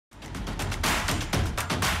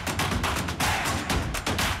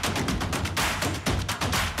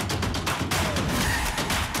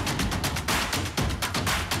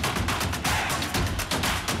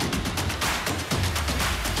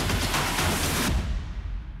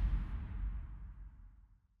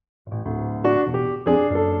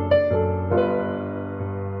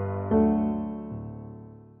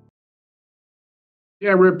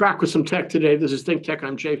Yeah, we're back with some tech today. This is ThinkTech.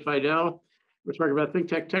 I'm Jay Fidell. We're talking about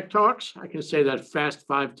ThinkTech Tech Talks. I can say that fast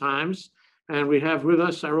 5 times. And we have with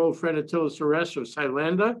us our old friend Attila Seress of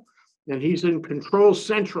Silanda, and he's in Control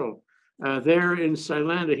Central there in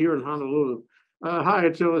Silanda here in Honolulu. Hi,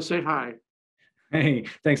 Attila. Say hi. Hey,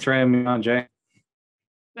 thanks for having me on, Jay.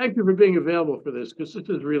 Thank you for being available for this, because this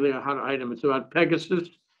is really a hot item. It's about Pegasus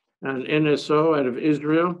and NSO out of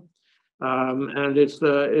Israel. And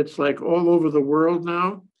it's like all over the world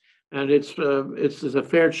now, and it's there's a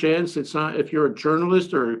fair chance it's not, if you're a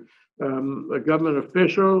journalist or a government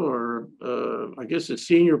official or I guess a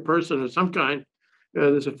senior person of some kind,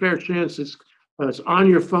 there's a fair chance it's on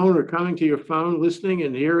your phone or coming to your phone, listening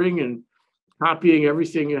and hearing and copying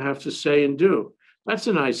everything you have to say and do. That's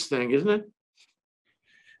a nice thing, isn't it?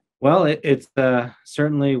 Well, it's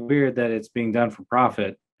certainly weird that it's being done for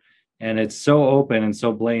profit, and it's so open and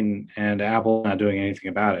so blatant, and Apple not doing anything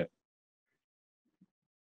about it.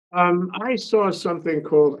 I saw something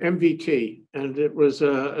called MVT, and it was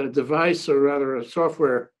a device, or rather a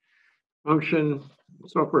software function,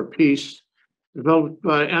 software piece developed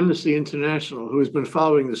by Amnesty International, who has been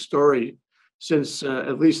following the story since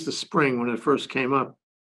at least the spring when it first came up.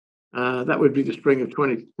 That would be the spring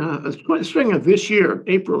of spring of this year,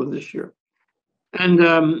 April of this year.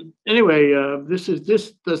 And anyway, this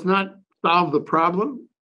does not solve the problem,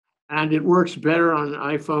 and it works better on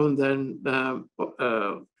iPhone than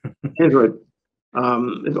Android.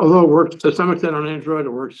 Although it works to some extent on Android, it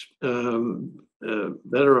works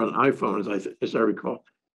better on iPhone, as I recall.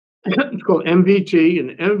 It's called MVT,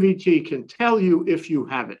 and MVT can tell you if you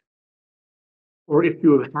have it or if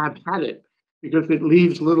you have had it, because it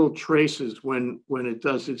leaves little traces when it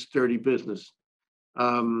does its dirty business.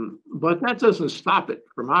 But that doesn't stop it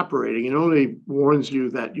from operating. It only warns you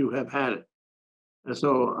that you have had it. And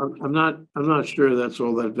so I'm not sure that's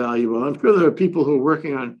all that valuable. I'm sure there are people who are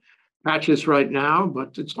working on patches right now,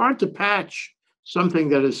 but it's hard to patch something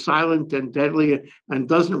that is silent and deadly and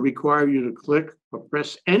doesn't require you to click or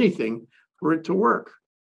press anything for it to work.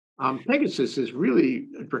 Pegasus is really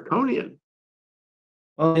draconian.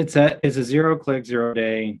 Well, it's a zero click, 0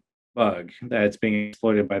 day bug that's being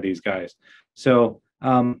exploited by these guys. So,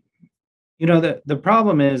 the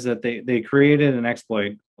problem is that they created an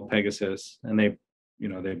exploit called Pegasus, and they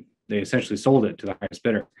essentially sold it to the highest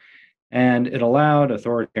bidder, and it allowed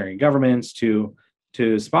authoritarian governments to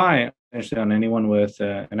spy essentially on anyone with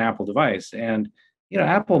an Apple device. And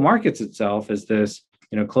Apple markets itself as this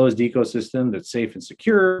closed ecosystem that's safe and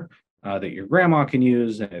secure, that your grandma can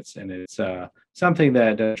use, and it's something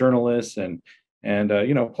that journalists and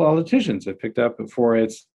politicians have picked up for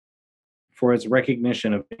its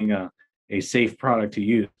recognition of being a safe product to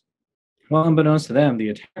use. Well, unbeknownst to them, the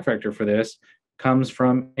attack vector for this comes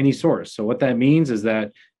from any source. So what that means is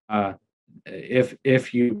that if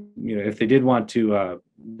they did want to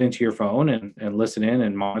into your phone and listen in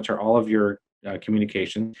and monitor all of your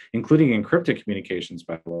communications, including encrypted communications,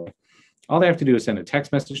 by the way, all they have to do is send a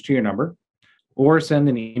text message to your number, or send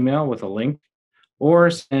an email with a link, or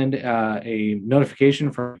send a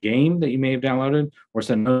notification from a game that you may have downloaded, or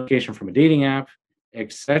send a notification from a dating app,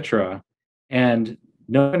 etc. And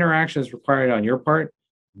no interaction is required on your part.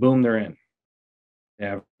 Boom, they're in. They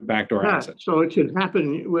have backdoor access. So it can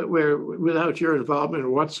happen where without your involvement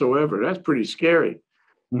whatsoever. That's pretty scary.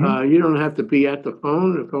 Mhm. You don't have to be at the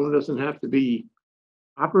phone. The phone doesn't have to be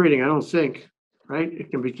operating, I don't think, right?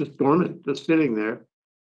 It can be just dormant, just sitting there.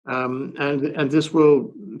 And this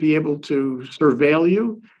will be able to surveil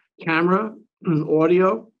you, camera,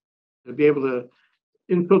 audio, to be able to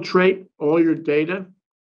infiltrate all your data and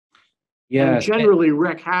Yes. generally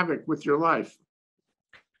wreak havoc with your life.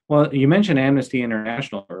 Well, you mentioned Amnesty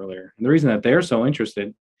International earlier. And the reason that they're so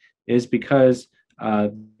interested is because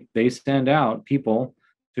they send out people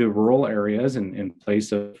to rural areas in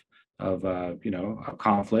place of a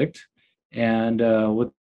conflict, and with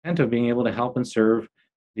the intent of being able to help and serve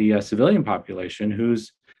the civilian population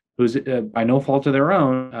who's by no fault of their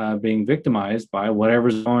own being victimized by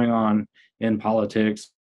whatever's going on in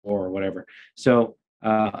politics or whatever. So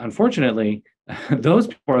unfortunately, those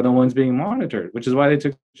people are the ones being monitored, which is why they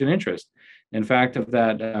took such an interest. In fact, of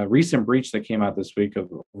that recent breach that came out this week of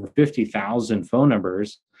over 50,000 phone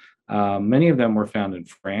numbers, many of them were found in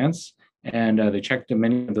France, and they checked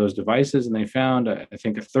many of those devices, and they found, I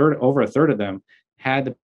think, over a third of them had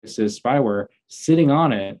the Pegasus spyware sitting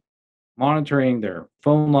on it, monitoring their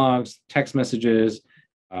phone logs, text messages,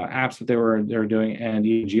 apps that they were doing, and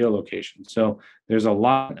even geolocation. So there's a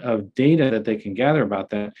lot of data that they can gather about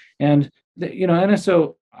that. And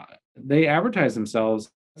NSO, they advertise themselves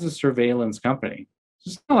as a surveillance company.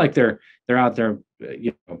 It's not like they're out there,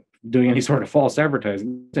 doing any sort of false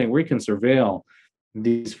advertising, saying we can surveil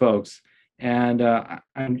these folks. And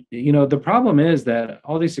the problem is that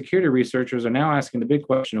all these security researchers are now asking the big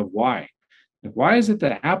question of why. Like, why is it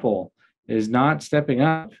that Apple is not stepping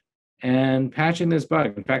up and patching this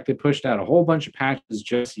bug? In fact, they pushed out a whole bunch of patches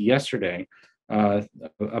just yesterday,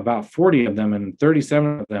 about 40 of them, and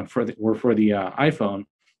 37 of them were for the iPhone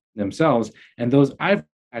themselves. And those iPhone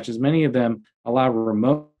patches, many of them allow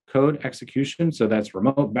remote code execution. So that's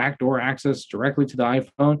remote backdoor access directly to the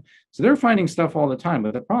iPhone. So they're finding stuff all the time.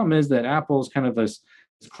 But the problem is that Apple's kind of this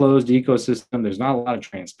closed ecosystem. There's not a lot of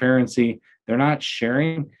transparency. They're not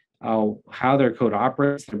sharing how their code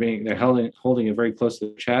operates. They're holding it very close to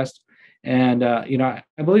their chest. And I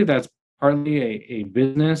believe that's partly a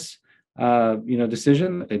business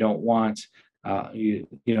decision, that they don't want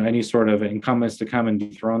any sort of incumbents to come and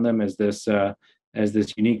dethrone them as this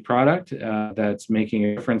unique product that's making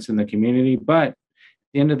a difference in the community. But at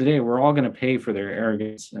the end of the day, we're all going to pay for their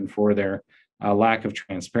arrogance and for their lack of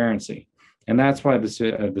transparency. And that's why the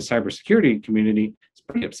cybersecurity community is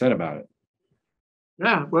pretty upset about it.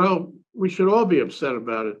 Yeah, well, we should all be upset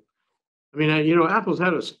about it. I mean, Apple's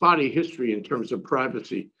had a spotty history in terms of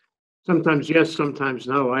privacy. Sometimes yes, sometimes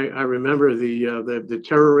no. I remember the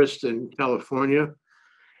terrorist in California.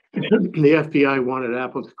 The FBI wanted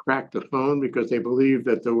Apple to crack the phone because they believed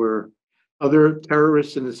that there were other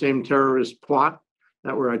terrorists in the same terrorist plot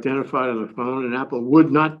that were identified on the phone, and Apple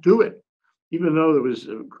would not do it, even though there was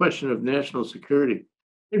a question of national security.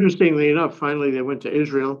 Interestingly enough, finally they went to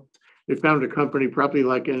Israel. They found a company, probably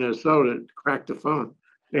like NSO, that cracked the phone.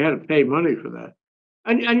 They had to pay money for that.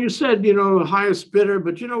 And you said, highest bidder,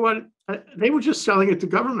 but you know what? They were just selling it to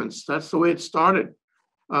governments. That's the way it started.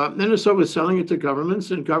 NSO was selling it to governments,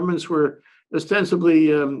 and governments were ostensibly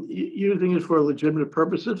using it for legitimate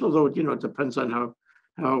purposes, although, it depends on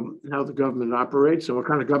how the government operates and what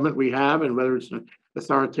kind of government we have and whether it's an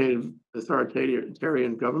authoritarian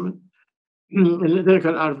government. And then it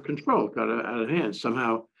got out of control, got out of hand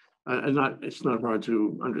somehow. It's not hard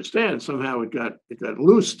to understand. Somehow it got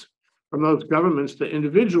loosed from those governments to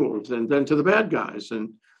individuals and then to the bad guys.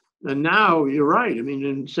 And now you're right. I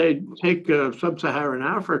mean, take sub-Saharan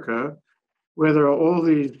Africa, where there are all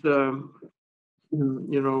these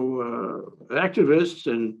activists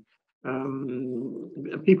and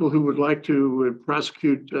people who would like to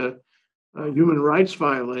prosecute human rights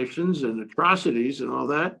violations and atrocities and all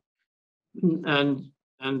that, and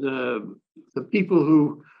the people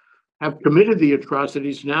who have committed the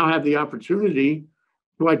atrocities now have the opportunity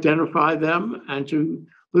to identify them and to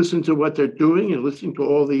listen to what they're doing and listening to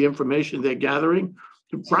all the information they're gathering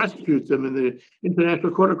to prosecute them in the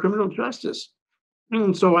International Court of Criminal Justice.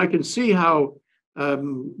 And so I can see how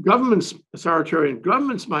authoritarian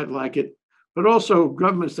governments might like it, but also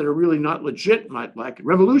governments that are really not legit might like it.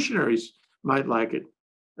 Revolutionaries might like it.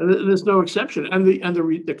 And there's no exception. And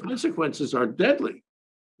the consequences are deadly.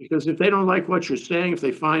 Because if they don't like what you're saying, if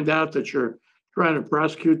they find out that you're trying to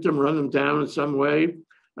prosecute them, run them down in some way,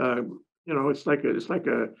 it's like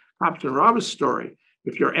a cops and robbers story.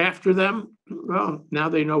 If you're after them, well, now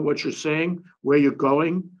they know what you're saying, where you're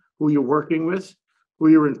going, who you're working with, who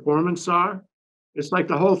your informants are. It's like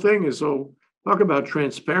the whole thing is, talk about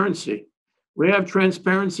transparency. We have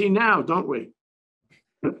transparency now, don't we?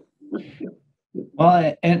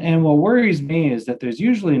 Well, and what worries me is that there's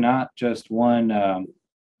usually not just one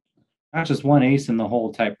ace in the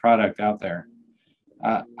hole type product out there.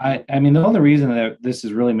 I mean, the only reason that this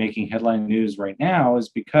is really making headline news right now is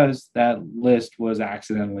because that list was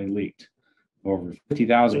accidentally leaked. Over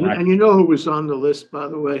 50,000. And you know who was on the list, by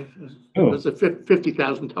the way? It was the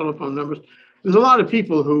 50,000 telephone numbers. There's a lot of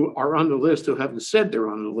people who are on the list who haven't said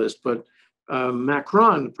they're on the list, but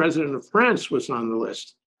Macron, the president of France, was on the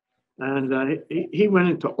list. And he went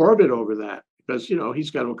into orbit over that because,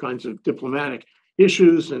 he's got all kinds of diplomatic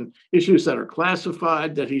issues and issues that are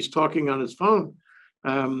classified that he's talking on his phone.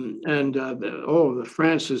 The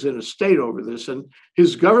France is in a state over this, and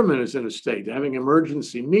his government is in a state, having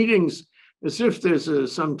emergency meetings as if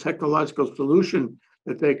there's some technological solution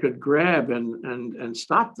that they could grab and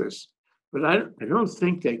stop this. But I don't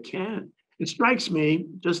think they can. It strikes me,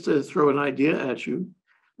 just to throw an idea at you,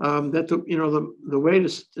 that the way to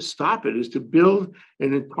stop it is to build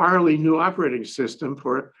an entirely new operating system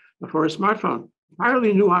for a smartphone.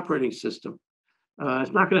 Entirely new operating system.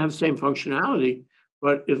 It's not going to have the same functionality,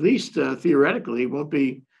 but at least theoretically, it won't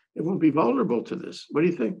be vulnerable to this. What do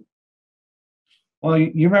you think? Well,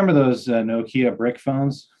 you remember those Nokia brick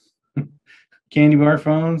phones, candy bar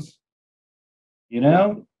phones?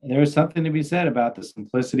 There's something to be said about the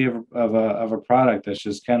simplicity of a product that's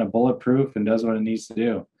just kind of bulletproof and does what it needs to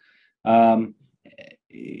do.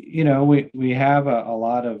 we have a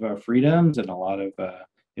lot of freedoms and a lot of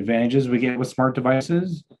advantages we get with smart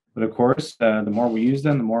devices, but of course, the more we use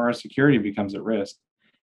them, the more our security becomes at risk.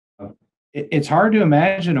 It's hard to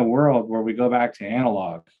imagine a world where we go back to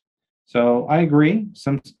analog. So I agree,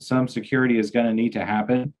 some security is going to need to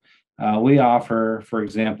happen. We offer, for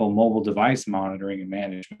example, mobile device monitoring and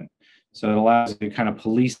management. So it allows you to kind of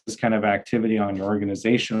police this kind of activity on your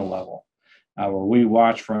organizational level, where we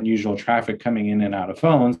watch for unusual traffic coming in and out of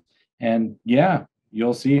phones. And yeah,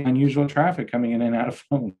 you'll see unusual traffic coming in and out of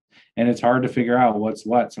phones. And it's hard to figure out what's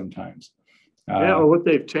what sometimes. Yeah, or what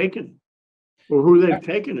they've taken, or who they've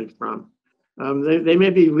taken it from. They may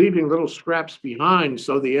be leaving little scraps behind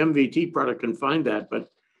so the MVT product can find that, but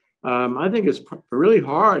I think it's really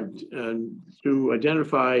hard to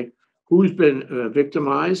identify who's been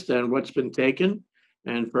victimized and what's been taken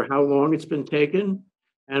and for how long it's been taken.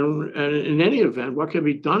 And in any event, what can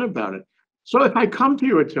be done about it? So if I come to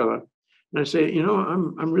you, Attila, and I say,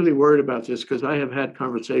 I'm really worried about this because I have had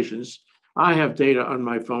conversations. I have data on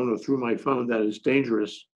my phone or through my phone that is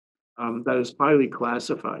dangerous, that is highly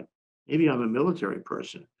classified. Maybe I'm a military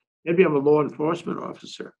person. Maybe I'm a law enforcement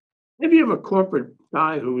officer. Maybe I'm a corporate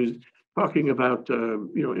guy who is talking about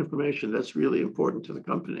information that's really important to the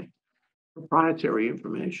company, proprietary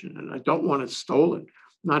information, and I don't want it stolen,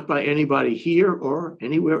 not by anybody here or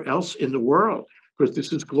anywhere else in the world, because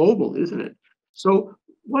this is global, isn't it? So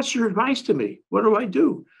what's your advice to me? What do I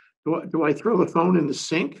do? Do I throw the phone in the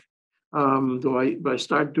sink? Do I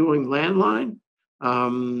start doing landline?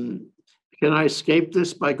 Can I escape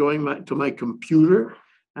this by going to my computer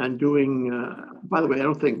and doing, by the way, I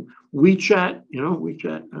don't think WeChat,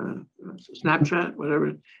 Snapchat,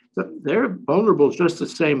 whatever, they're vulnerable just the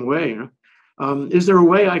same way. Is there a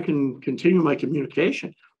way I can continue my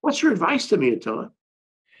communication? What's your advice to me, Attila?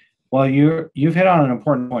 Well, you've hit on an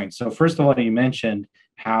important point. So first of all, you mentioned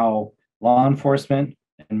how law enforcement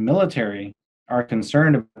and military are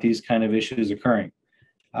concerned about these kind of issues occurring.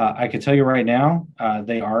 I can tell you right now,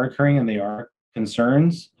 they are occurring and they are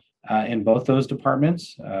concerns in both those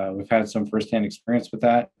departments. We've had some firsthand experience with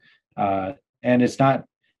that, and it's not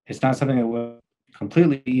something that will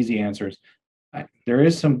completely easy answers. There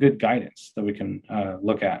is some good guidance that we can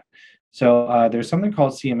look at. So there's something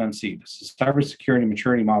called CMMC. This is Cybersecurity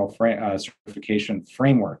Maturity Model Certification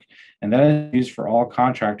Framework, and that is used for all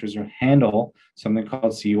contractors who handle something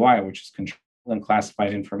called CUI, which is controlled and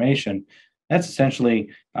classified information. That's essentially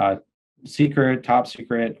secret, top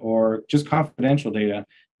secret, or just confidential data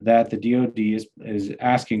that the DoD is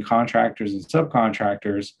asking contractors and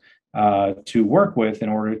subcontractors to work with in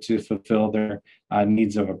order to fulfill their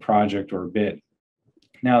needs of a project or a bid.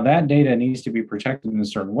 Now, that data needs to be protected in a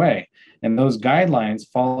certain way, and those guidelines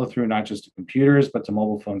follow through not just to computers, but to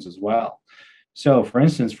mobile phones as well. So, for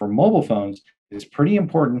instance, for mobile phones, it's pretty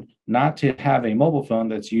important not to have a mobile phone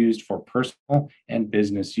that's used for personal and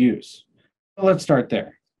business use. So let's start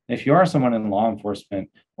there. If you are someone in law enforcement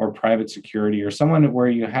or private security or someone where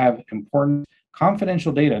you have important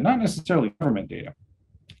confidential data, not necessarily government data,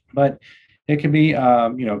 but it can be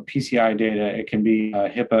PCI data, it can be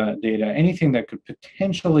HIPAA data, anything that could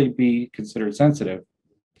potentially be considered sensitive.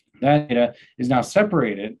 That data is now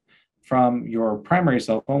separated from your primary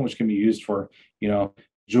cell phone, which can be used for,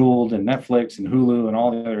 Jewel and Netflix and Hulu and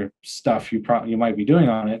all the other stuff you might be doing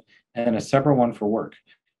on it, and a separate one for work.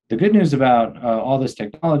 The good news about all this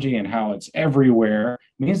technology and how it's everywhere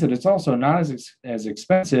means that it's also not as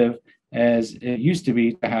expensive as it used to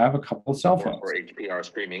be to have a couple of cell phones. For HPR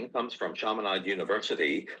streaming comes from Chaminade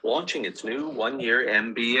University, launching its new one-year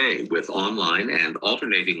MBA with online and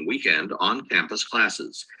alternating weekend on-campus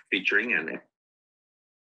classes, featuring an...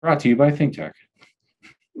 Brought to you by ThinkTech.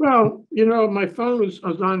 Well, my phone was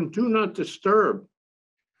on Do Not Disturb.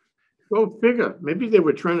 Go figure. Maybe they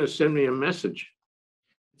were trying to send me a message.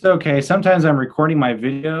 It's okay. Sometimes I'm recording my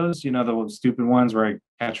videos, the stupid ones where I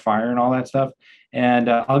catch fire and all that stuff. And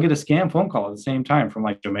I'll get a scam phone call at the same time from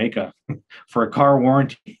like Jamaica for a car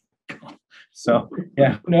warranty. So,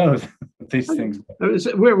 yeah, who knows these things.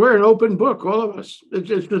 We're an open book, all of us. It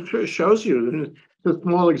just shows you. It's a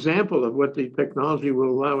small example of what the technology will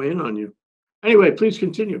allow in on you. Anyway, please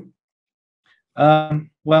continue.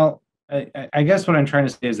 Well, I guess what I'm trying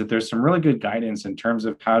to say is that there's some really good guidance in terms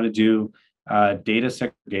of how to do data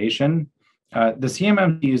segregation. The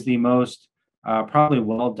CMMC is the most probably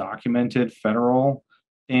well-documented federal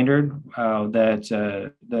standard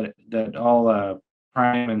that all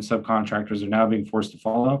prime and subcontractors are now being forced to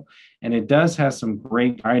follow, and it does have some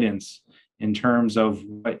great guidance in terms of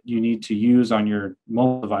what you need to use on your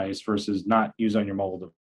mobile device versus not use on your mobile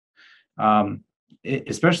device.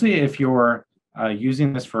 Especially if you're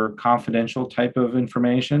using this for confidential type of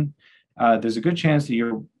information, there's a good chance that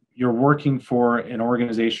you're working for an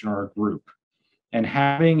organization or a group. And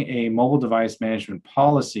having a mobile device management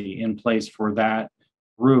policy in place for that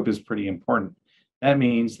group is pretty important. That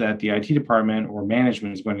means that the IT department or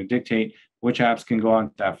management is going to dictate which apps can go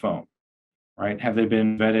on that phone, right? Have they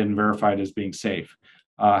been vetted and verified as being safe?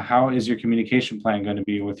 How is your communication plan going to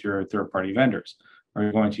be with your third-party vendors? Are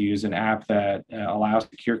you going to use an app that allows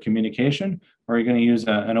secure communication, or are you going to use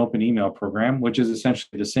an open email program, which is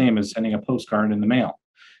essentially the same as sending a postcard in the mail?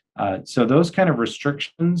 So those kind of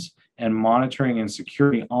restrictions and monitoring and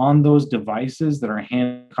security on those devices that are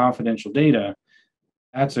handling confidential data,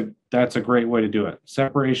 that's a great way to do it.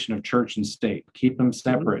 Separation of church and state, keep them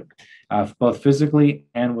separate, both physically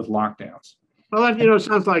and with lockdowns. Well, that,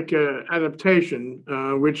 sounds like adaptation,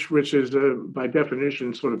 which is by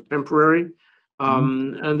definition sort of temporary,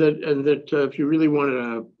 and that if you really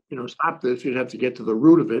wanted to, stop this, you'd have to get to the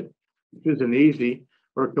root of it, which isn't easy,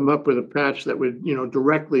 or come up with a patch that would,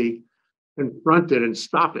 directly confront it and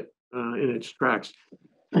stop it in its tracks.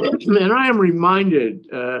 And I am reminded,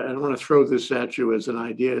 and I want to throw this at you as an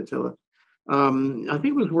idea, Attila. I think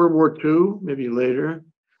it was World War II, maybe later,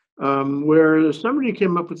 where somebody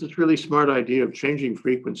came up with this really smart idea of changing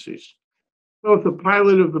frequencies. So if the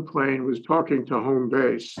pilot of the plane was talking to home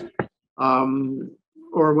base,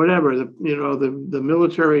 or whatever, the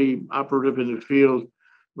military operative in the field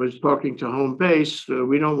was talking to home base,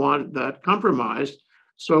 we don't want that compromised,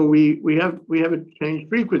 so we have a changed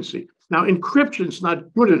frequency. Now, encryption's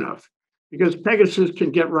not good enough because Pegasus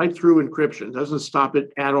can get right through encryption, doesn't stop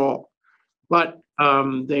it at all. But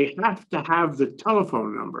they have to have the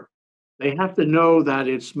telephone number. They have to know that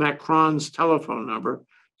it's Macron's telephone number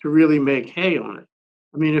to really make hay on it.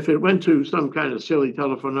 I mean, if it went to some kind of silly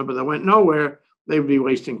telephone number that went nowhere, they would be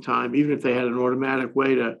wasting time, even if they had an automatic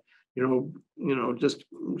way to, just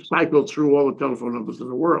cycle through all the telephone numbers in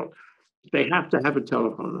the world. They have to have a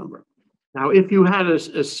telephone number. Now, if you had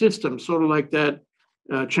a system sort of like that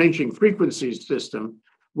changing frequencies system,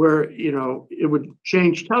 where it would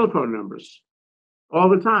change telephone numbers all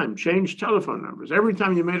the time, change telephone numbers. Every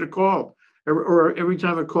time you made a call, or every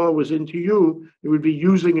time a call was into you, it would be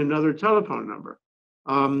using another telephone number.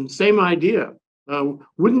 Same idea.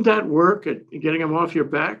 Wouldn't that work at getting them off your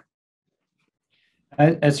back?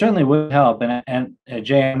 It certainly would help. And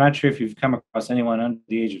Jay, I'm not sure if you've come across anyone under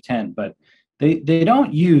the age of 10, but they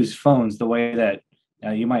don't use phones the way that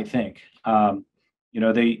you might think.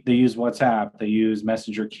 They use WhatsApp, they use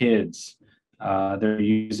Messenger Kids, they're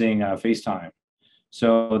using FaceTime.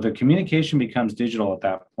 So the communication becomes digital at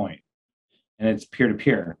that point, and it's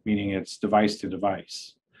peer-to-peer, meaning it's device to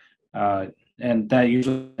device. And that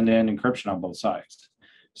usually end-to-end encryption on both sides.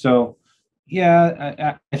 So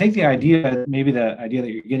yeah, I think the idea that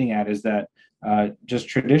you're getting at is that just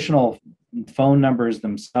traditional phone numbers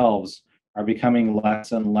themselves are becoming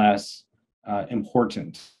less and less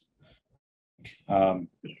important. True.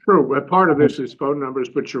 Well, part of this is phone numbers,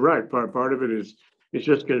 but you're right. Part of it is it's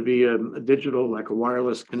just going to be a digital, like a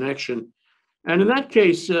wireless connection. And in that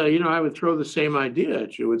case, I would throw the same idea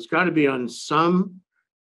at you. It's got to be on some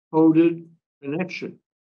coded connection.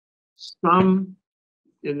 Some,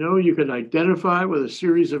 you can identify with a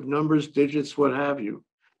series of numbers, digits, what have you.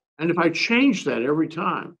 And if I change that every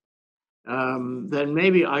time, then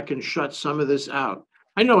maybe I can shut some of this out.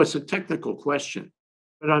 I know it's a technical question,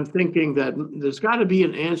 but I'm thinking that there's got to be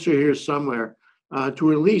an answer here somewhere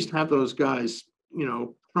to at least have those guys,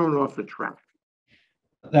 thrown off the track.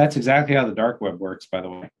 That's exactly how the dark web works, by the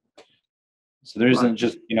way. So there isn't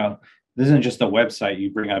just, this isn't just a website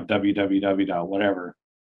you bring up www. whatever.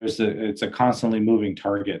 It's a constantly moving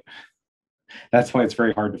target. That's why it's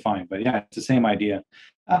very hard to find. But yeah, it's the same idea.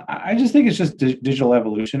 I just think it's just digital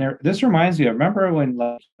evolution. This reminds me, remember when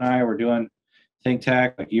Lev and I were doing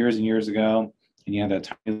ThinkTech like years and years ago, and you had that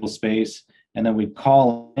tiny little space, and then we'd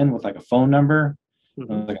call in with like a phone number,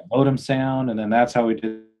 like a modem sound, and then that's how we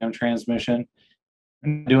did transmission.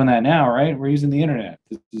 We're doing that now, right? We're using the internet.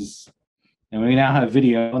 And we now have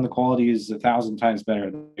video, and the quality is 1,000 times better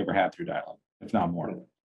than we ever had through dial-up, if not more.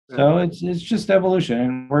 So it's just evolution,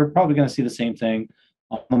 and we're probably going to see the same thing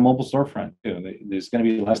on the mobile storefront too. There's going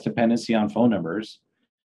to be less dependency on phone numbers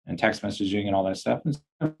and text messaging and all that stuff,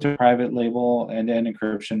 and private label and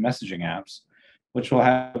encryption messaging apps, which will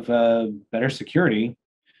have better security.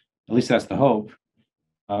 At least that's the hope.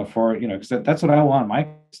 Because that's what I want my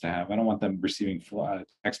kids to have. I don't want them receiving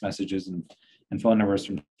text messages and phone numbers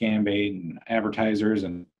from scam bait and advertisers.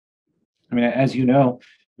 And I mean, as you know,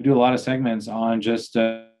 we do a lot of segments on just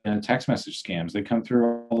text message scams. They come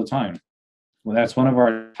through all the time. Well, that's one of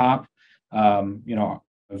our top,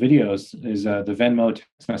 videos is the Venmo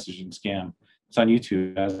text messaging scam. It's on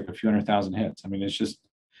YouTube. It has like a few 100,000 hits. I mean, it's just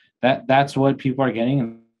that's what people are getting,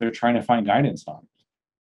 and they're trying to find guidance on.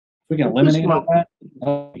 If we can eliminate all that,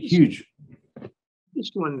 that'll be huge.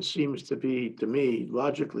 This one seems to be, to me,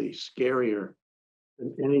 logically scarier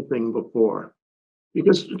than anything before,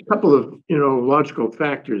 because a couple of logical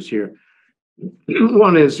factors here.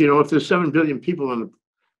 One is, if there's 7 billion people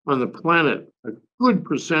on the planet, a good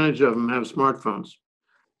percentage of them have smartphones.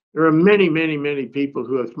 There are many, many, many people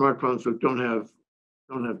who have smartphones but don't have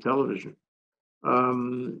television,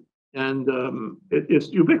 it's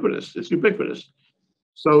ubiquitous. It's ubiquitous.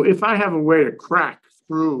 So if I have a way to crack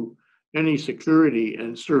through any security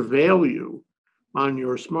and surveil you on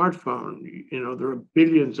your smartphone, there are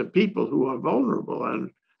billions of people who are vulnerable,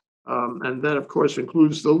 and that of course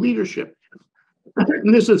includes the leadership.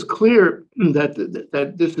 And this is clear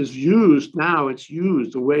that this is used now. It's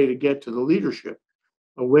used a way to get to the leadership,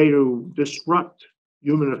 a way to disrupt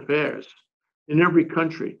human affairs in every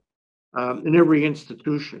country, in every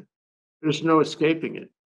institution. There's no escaping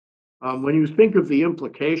it. When you think of the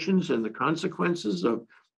implications and the consequences of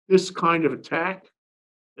this kind of attack,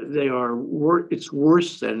 it's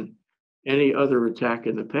worse than any other attack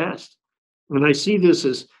in the past. And I see this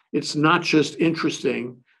as, it's not just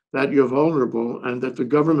interesting that you're vulnerable and that the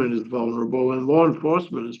government is vulnerable and law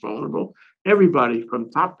enforcement is vulnerable. Everybody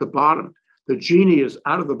from top to bottom, the genie is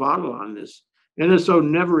out of the bottle on this. NSO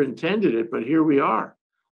never intended it, but here we are.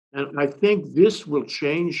 And I think this will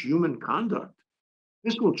change human conduct.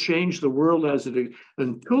 This will change the world as it is.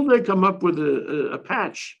 Until they come up with a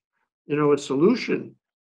patch, a solution,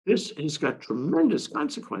 this has got tremendous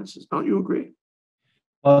consequences. Don't you agree?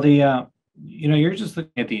 Well, you're just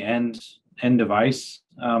looking at the end device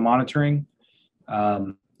monitoring.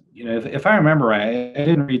 If I remember right, I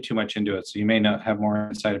didn't read too much into it, so you may not have more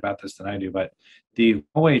insight about this than I do, but the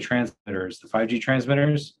Huawei transmitters, the 5G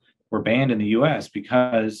transmitters, were banned in the US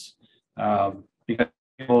because they're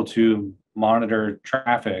able to monitor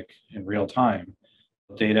traffic in real time,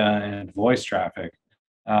 data and voice traffic,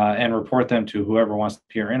 and report them to whoever wants to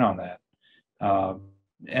peer in on that.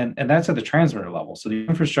 And that's at the transmitter level. So the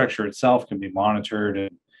infrastructure itself can be monitored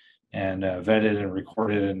and vetted and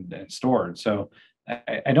recorded and stored. So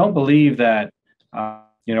I don't believe that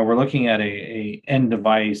we're looking at a end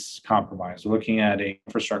device compromise. We're looking at a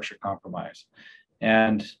infrastructure compromise,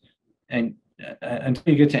 and until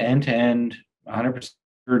you get to end 100%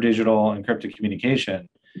 digital encrypted communication,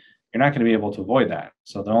 you're not going to be able to avoid that.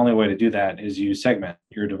 So the only way to do that is you segment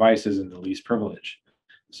your devices in the least privilege.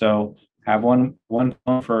 So have one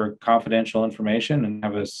phone for confidential information and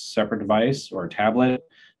have a separate device or a tablet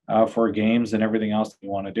for games and everything else that you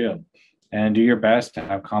want to do. And do your best to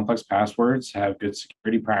have complex passwords, have good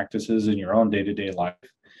security practices in your own day-to-day life.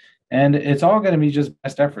 And it's all going to be just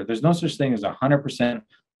best effort. There's no such thing as 100%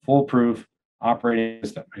 foolproof operating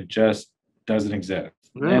system. It just doesn't exist.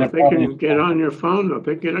 Well, and if they can get on your phone,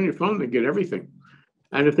 they get everything.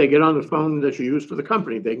 And if they get on the phone that you use for the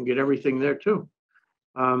company, they can get everything there too.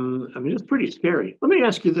 It's pretty scary. Let me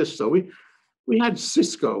ask you this, though. We had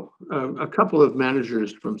Cisco, a couple of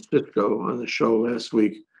managers from Cisco on the show last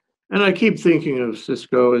week. And I keep thinking of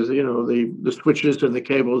Cisco as, the switches and the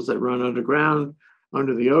cables that run underground,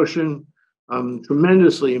 under the ocean,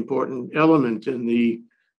 tremendously important element in the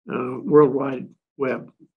World Wide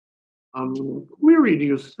Web. Query, do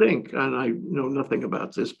you think, and I know nothing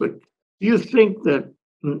about this, but do you think that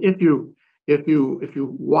if you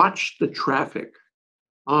watch the traffic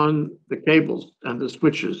on the cables and the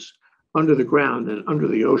switches under the ground and under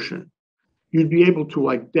the ocean, you'd be able to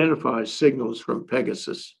identify signals from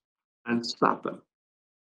Pegasus and stop them?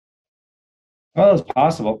 Well, it's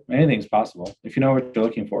possible. Anything's possible if you know what you're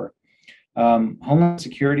looking for. Homeland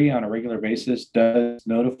Security on a regular basis does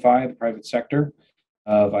notify the private sector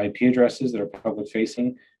of IP addresses that are public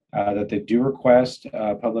facing, that they do request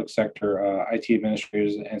public sector IT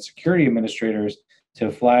administrators and security administrators to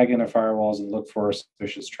flag in their firewalls and look for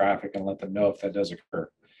suspicious traffic and let them know if that does occur.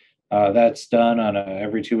 That's done on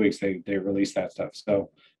every 2 weeks. They release that stuff. So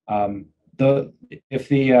if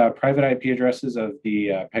the private IP addresses of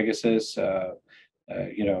the Pegasus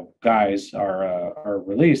guys are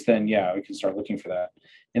released, then yeah, we can start looking for that.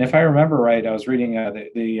 And if I remember right, I was reading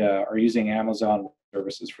they are using Amazon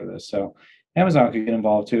services for this. So Amazon could get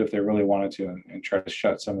involved too if they really wanted to and try to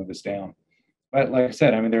shut some of this down. But like I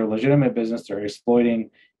said, they're a legitimate business. They're exploiting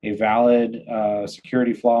a valid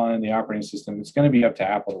security flaw in the operating system. It's going to be up to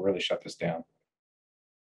Apple to really shut this down.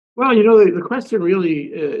 Well, the question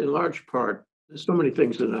really, in large part, there's so many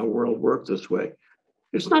things in our world work this way.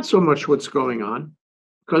 It's not so much what's going on,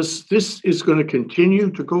 because this is going to continue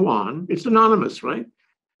to go on. It's anonymous, right?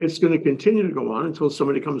 It's going to continue to go on until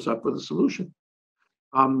somebody comes up with a solution.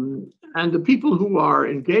 And the people who are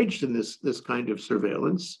engaged in this kind of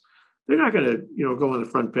surveillance, they're not going to, go on the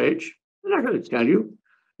front page. They're not going to tell you.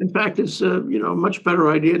 In fact, it's a much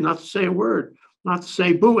better idea not to say a word, not to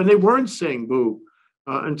say boo. And they weren't saying boo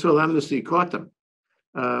until Amnesty caught them.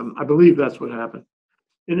 I believe that's what happened.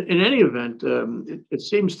 In any event, it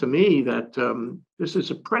seems to me that this is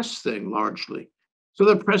a press thing largely. So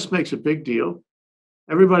the press makes a big deal.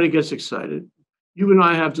 Everybody gets excited. You and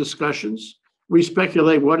I have discussions. We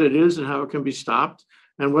speculate what it is and how it can be stopped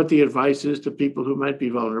and what the advice is to people who might be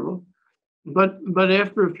vulnerable. But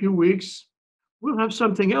after a few weeks, we'll have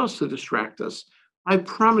something else to distract us. I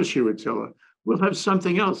promise you, Attila, we'll have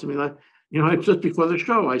something else. I mean, just before the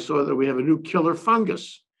show, I saw that we have a new killer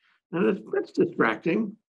fungus, and that's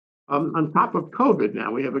distracting. On top of COVID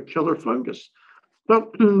now, we have a killer fungus.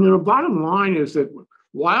 So, bottom line is that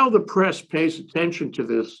while the press pays attention to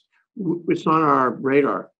this, it's on our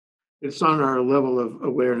radar. It's on our level of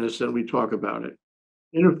awareness, and we talk about it.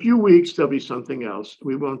 In a few weeks, there'll be something else.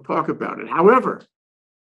 We won't talk about it. However,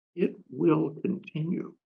 it will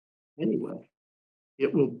continue anyway.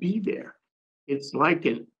 It will be there. It's like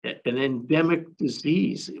an endemic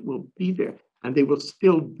disease. It will be there, and they will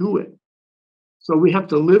still do it. So we have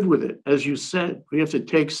to live with it. As you said, we have to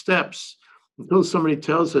take steps. Until somebody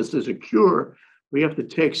tells us there's a cure, we have to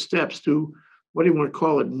take steps to, what do you want to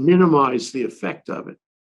call it, minimize the effect of it.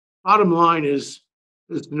 Bottom line is,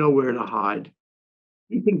 there's nowhere to hide.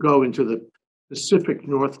 You can go into the Pacific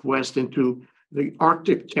Northwest, into the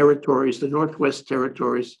Arctic territories, the Northwest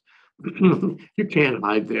territories. You can't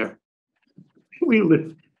hide there. We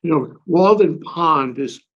live, Walden Pond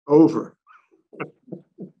is over.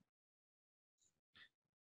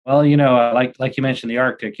 Well, like you mentioned, the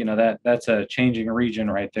Arctic, that's a changing region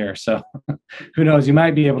right there. So who knows? You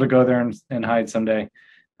might be able to go there and hide someday.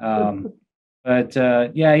 But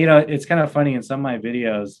it's kind of funny. In some of my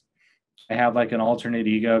videos, I have like an alternate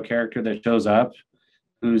ego character that shows up,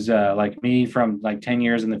 who's like me from like 10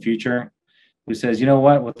 years in the future, who says, you know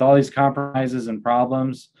what, with all these compromises and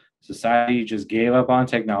problems, society just gave up on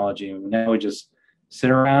technology. And now we just sit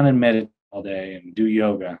around and meditate all day and do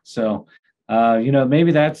yoga. So,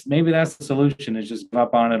 maybe that's the solution, is just give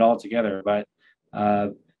up on it altogether. But,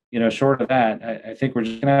 short of that, I think we're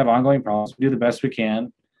just going to have ongoing problems. We do the best we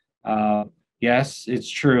can. Yes, it's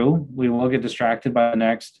true. We will get distracted by the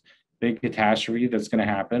next big catastrophe that's going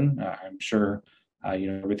to happen. I'm sure,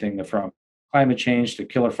 everything from climate change to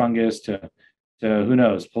killer fungus to who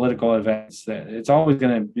knows, political events. That there's always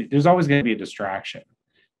going to be a distraction.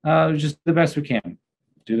 Just the best we can.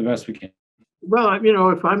 Do the best we can. Well,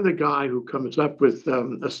 if I'm the guy who comes up with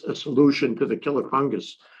a solution to the killer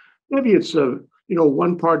fungus, maybe it's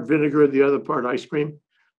one part vinegar, the other part ice cream.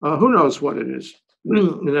 Who knows what it is?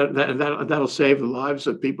 And that'll save the lives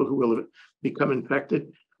of people who will become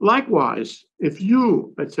infected. Likewise,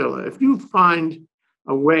 Attila, if you find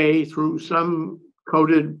a way through some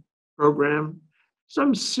coded program,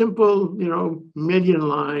 some simple,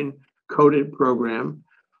 million-line coded program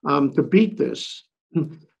to beat this,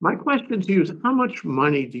 my question to you is, how much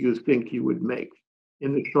money do you think you would make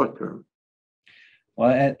in the short term?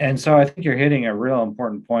 Well, and so I think you're hitting a real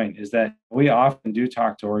important point, is that we often do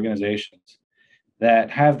talk to organizations that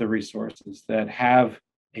have the resources, that have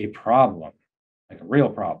a problem, like a real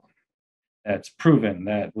problem, that's proven,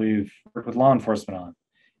 that we've worked with law enforcement on,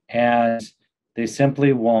 and they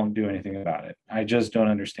simply won't do anything about it. I just don't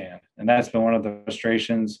understand. And that's been one of the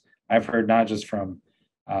frustrations I've heard, not just from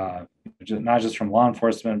law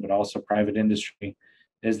enforcement, but also private industry,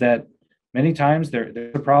 is that many times there's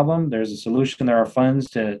a problem, there's a solution, there are funds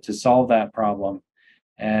to solve that problem,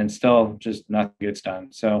 and still just nothing gets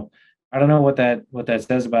done. So I don't know what that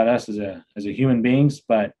says about us as a human beings,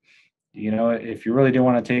 but if you really do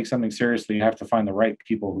want to take something seriously, you have to find the right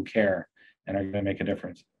people who care and are going to make a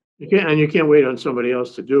difference. You can't wait on somebody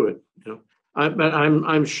else to do it. But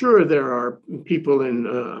I'm sure there are people in.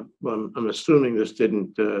 Well, I'm assuming this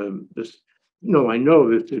didn't. I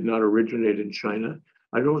know this did not originate in China.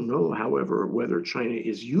 I don't know, however, whether China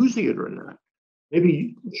is using it or not.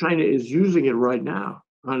 Maybe China is using it right now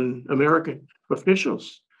on American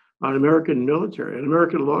officials, on American military, on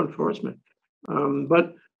American law enforcement.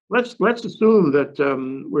 But let's assume that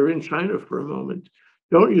we're in China for a moment.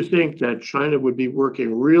 Don't you think that China would be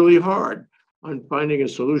working really hard on finding a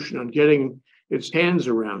solution, on getting its hands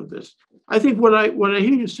around this? I think what I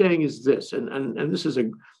hear you saying is this, and this is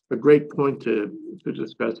a great point to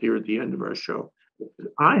discuss here at the end of our show.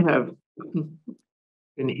 I have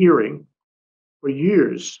been hearing for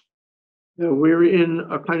years that we're in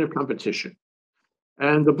a kind of competition,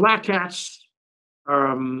 and the black hats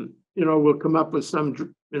will come up with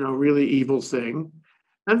some, really evil thing.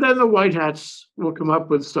 And then the white hats will come up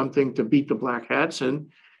with something to beat the black hats.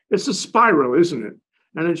 And it's a spiral, isn't it?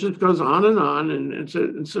 And it just goes on. And it's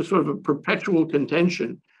a sort of a perpetual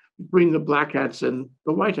contention between the black hats and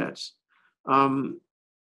the white hats.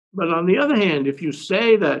 But on the other hand, if you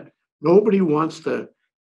say that nobody wants to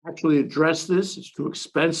actually address this, it's too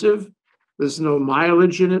expensive, there's no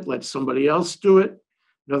mileage in it, let somebody else do it,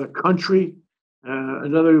 another country,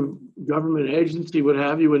 another government agency, what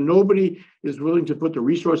have you, and nobody is willing to put the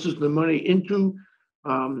resources and the money into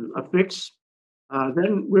a fix,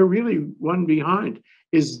 then we're really one behind.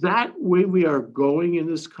 Is that way we are going in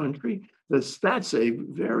this country? That's a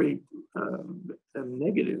very a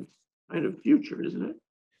negative kind of future, isn't it?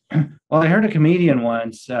 Well, I heard a comedian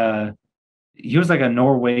once. He was like a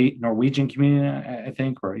Norwegian comedian, I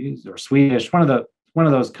think, or Swedish, one of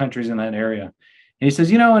those countries in that area. And he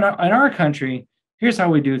says, in our country, here's how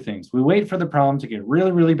we do things. We wait for the problem to get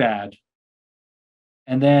really, really bad,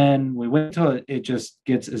 and then we wait until it just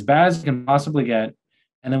gets as bad as it can possibly get,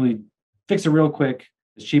 and then we fix it real quick,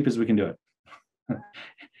 as cheap as we can do it.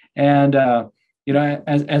 And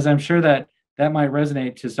as I'm sure that might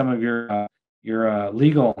resonate to some of your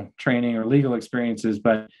legal training or legal experiences,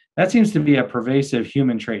 but that seems to be a pervasive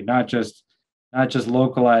human trait, not just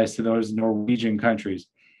localized to those Norwegian countries.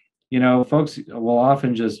 Folks will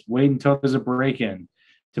often just wait until there's a break-in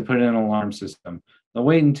to put in an alarm system. They'll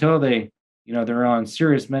wait until they're on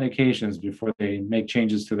serious medications before they make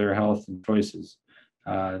changes to their health and choices.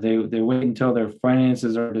 They wait until their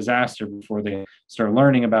finances are a disaster before they start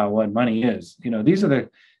learning about what money is. These are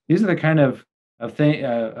the kind of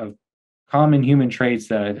common human traits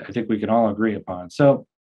that I think we can all agree upon. So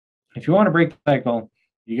if you want to break the cycle,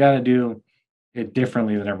 you got to do it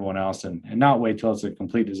differently than everyone else and not wait till it's a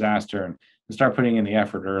complete disaster and start putting in the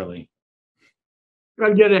effort early. Got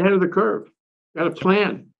to get ahead of the curve. Got to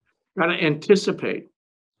plan. Got to anticipate.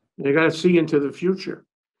 You got to see into the future.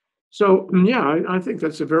 So yeah, I think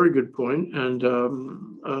that's a very good point. And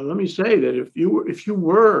let me say that if you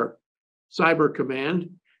were Cyber Command,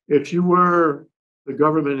 if you were the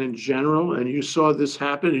government in general, and you saw this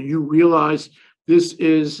happen, and you realized this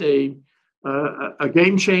is a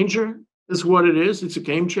game changer, is what it is. It's a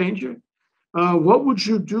game changer. What would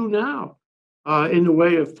you do now in the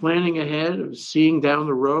way of planning ahead, of seeing down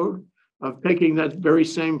the road, of taking that very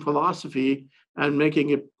same philosophy and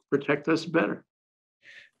making it protect us better?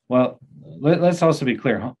 Well, let's also be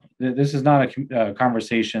clear. This is not a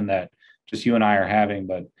conversation that just you and I are having,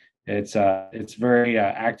 but it's very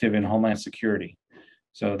active in Homeland Security.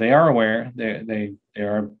 So they are aware. They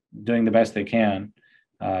are doing the best they can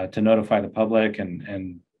to notify the public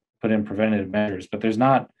and put in preventative measures. But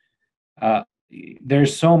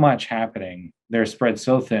there's so much happening. They're spread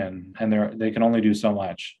so thin, and they can only do so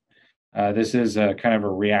much. This is a kind of a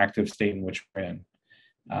reactive state in which we're in,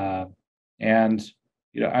 and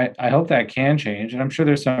I hope that can change. And I'm sure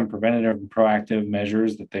there's some preventative and proactive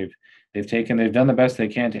measures that they've taken. They've done the best they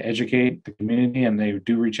can to educate the community, and they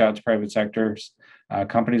do reach out to private sectors,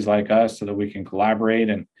 companies like us, so that we can collaborate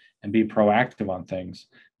and be proactive on things.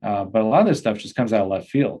 But a lot of this stuff just comes out of left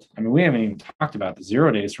field. I mean, we haven't even talked about the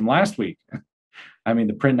 0 days from last week. I mean,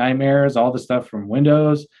 the print nightmares, all the stuff from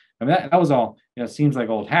Windows. I mean, that was all, seems like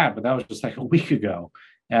old hat, but that was just like a week ago,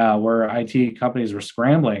 where IT companies were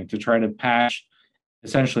scrambling to try to patch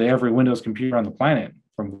essentially every Windows computer on the planet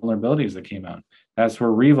from vulnerabilities that came out. That's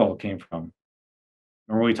where Revolt came from.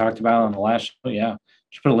 Remember we talked about on the last show? Yeah,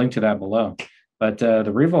 should put a link to that below. But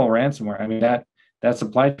the Revolt ransomware, I mean, that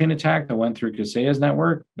supply chain attack that went through Kaseya's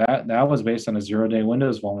network, that was based on a 0-day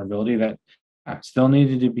Windows vulnerability that still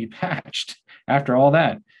needed to be patched after all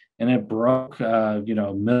that. And it broke,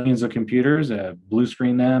 millions of computers, blue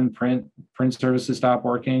screen them, print services stopped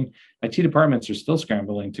working. IT departments are still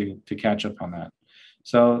scrambling to catch up on that.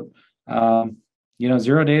 So,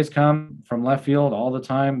 0 days come from left field all the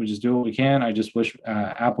time. We just do what we can. I just wish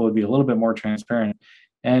Apple would be a little bit more transparent.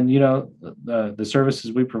 And, the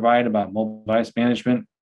services we provide about mobile device management,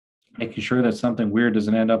 making sure that something weird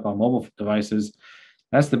doesn't end up on mobile devices,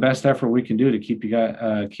 that's the best effort we can do to keep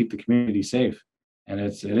the community safe. And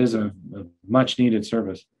it is a much needed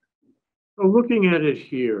service. So looking at it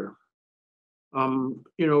here,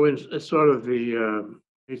 in sort of the,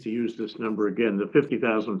 I hate to use this number again, the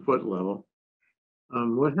 50,000 foot level.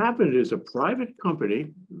 What happened is a private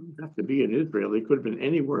company, doesn't have to be in Israel, it could have been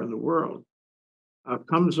anywhere in the world,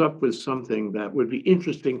 comes up with something that would be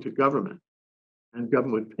interesting to government, and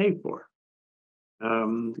government would pay for,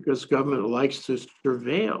 because government likes to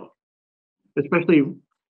surveil, especially,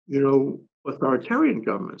 authoritarian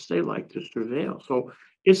governments, they like to surveil. So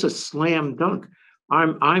it's a slam dunk.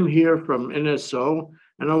 I'm here from NSO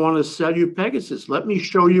and I want to sell you Pegasus. Let me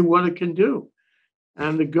show you what it can do.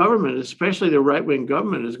 And the government, especially the right-wing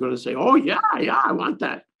government, is going to say, "Oh yeah, I want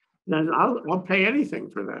that. Then I'll pay anything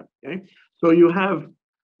for that." Okay, so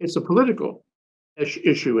it's a political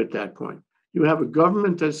issue at that point. You have a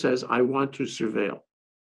government that says, "I want to surveil."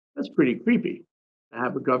 That's pretty creepy to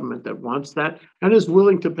have a government that wants that and is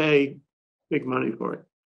willing to pay big money for it.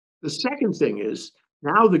 The second thing is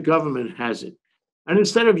now the government has it, and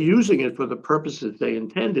instead of using it for the purposes they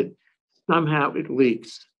intended, somehow it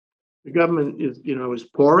leaks. The government is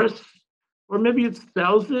porous, or maybe it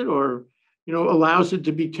sells it, or allows it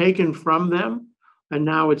to be taken from them, and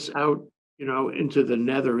now it's out, into the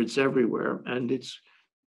nether. It's everywhere, and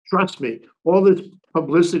trust me, all this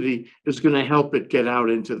publicity is going to help it get out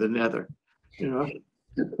into the nether. You know,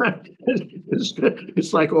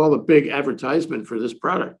 it's like all the big advertisement for this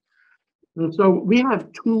product. And so we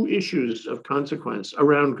have two issues of consequence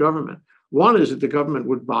around government. One is that the government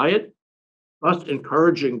would buy it, thus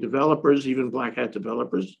encouraging developers, even black hat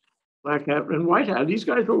developers, black hat and white hat. These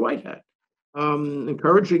guys were white hat,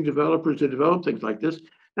 encouraging developers to develop things like this.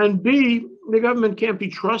 And B, the government can't be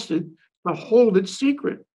trusted to hold it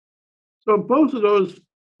secret. So both of those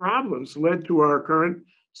problems led to our current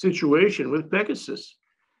situation with Pegasus.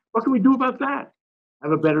 What can we do about that?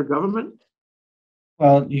 Have a better government?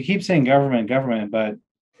 Well, you keep saying government, but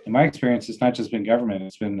in my experience, it's not just been government;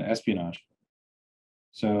 it's been espionage.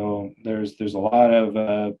 So there's a lot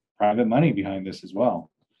of private money behind this as well.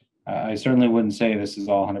 I certainly wouldn't say this is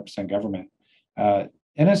all 100% government.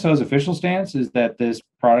 NSO's official stance is that this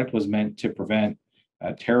product was meant to prevent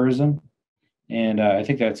terrorism, and I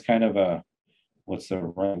think that's kind of what's the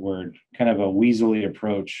right word? Kind of a weaselly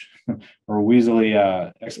approach or weaselly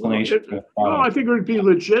explanation. I think it would be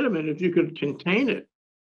legitimate if you could contain it.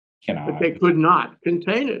 But they could not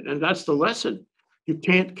contain it, and that's the lesson. You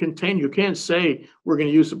can't contain. You can't say we're going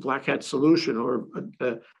to use a black hat solution or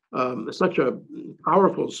such a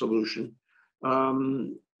powerful solution,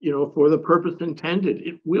 for the purpose intended.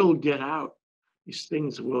 It will get out. These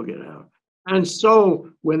things will get out. And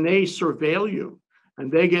so when they surveil you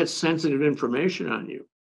and they get sensitive information on you,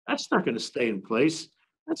 that's not going to stay in place.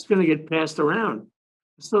 That's going to get passed around.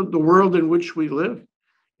 So the world in which we live,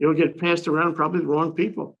 it'll get passed around probably the wrong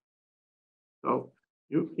people. So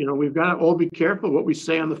we've got to all be careful what we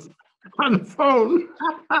say on the phone.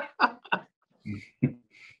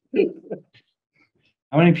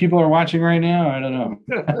 How many people are watching right now? I don't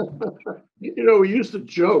know. We used to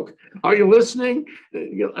joke, "Are you listening?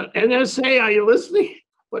 NSA, are you listening?"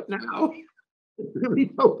 But now, there's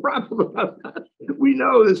really no problem about that. We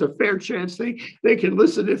know there's a fair chance they can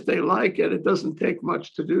listen if they like, and it doesn't take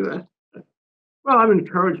much to do that. Well, I'm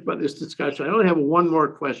encouraged by this discussion. I only have one more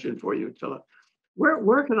question for you, Attila.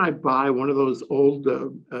 Where can I buy one of those old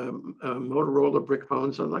Motorola brick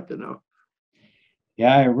phones? I'd like to know.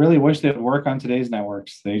 Yeah, I really wish they would work on today's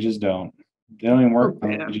networks. They just don't. They don't even work.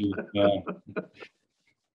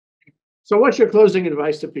 So what's your closing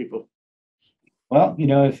advice to people? Well,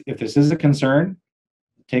 if this is a concern,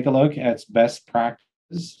 take a look at best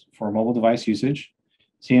practices for mobile device usage.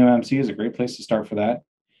 CMMC is a great place to start for that.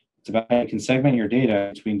 It's about how you can segment your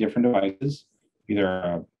data between different devices, either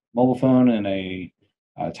a mobile phone and a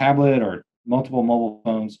tablet or multiple mobile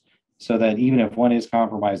phones, so that even if one is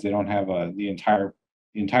compromised, they don't have the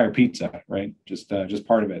entire pizza, right? Just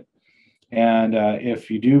part of it. And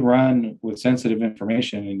if you do run with sensitive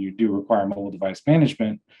information and you do require mobile device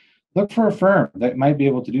management, look for a firm that might be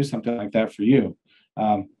able to do something like that for you.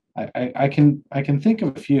 I can think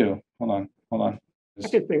of a few. Hold on. I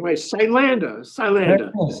can think. Wait, Cylanda.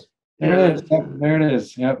 There it is. Yep, there it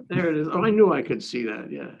is. Yep. There it is. Oh, I knew I could see that.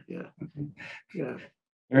 Yeah.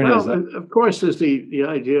 There it is. Of course, there's the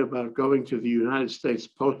idea about going to the United States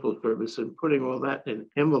Postal Service and putting all that in an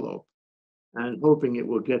envelope and hoping it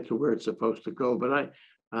will get to where it's supposed to go. But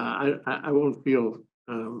I won't feel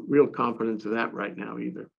real confident to that right now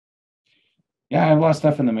either. Yeah, I've lost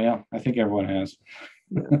stuff in the mail. I think everyone has.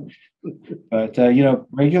 But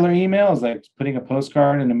regular emails, like putting a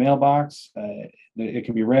postcard in a mailbox, it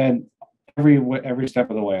can be read every step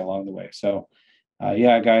of the way along the way. So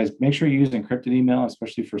guys, make sure you use encrypted email,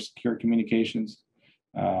 especially for secure communications.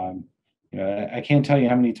 I can't tell you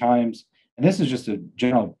how many times, and this is just a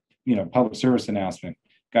general public service announcement,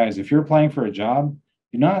 guys. If you're applying for a job,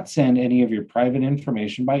 do not send any of your private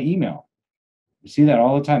information by email. You see that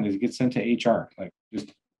all the time. It gets sent to HR. Like,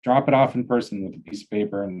 just drop it off in person with a piece of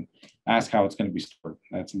paper and ask how it's going to be stored.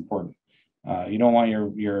 That's important. You don't want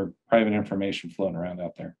your private information floating around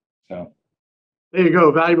out there. So there you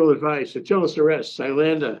go. Valuable advice. Attila Seress,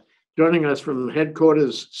 Cylanda, joining us from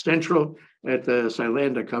headquarters central at the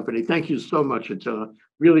Silanda Company. Thank you so much, Attila.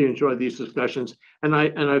 Really enjoyed these discussions. And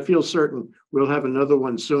I feel certain we'll have another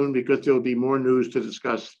one soon because there'll be more news to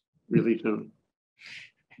discuss really soon.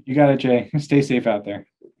 You got it, Jay. Stay safe out there.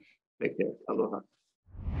 Take care. Aloha.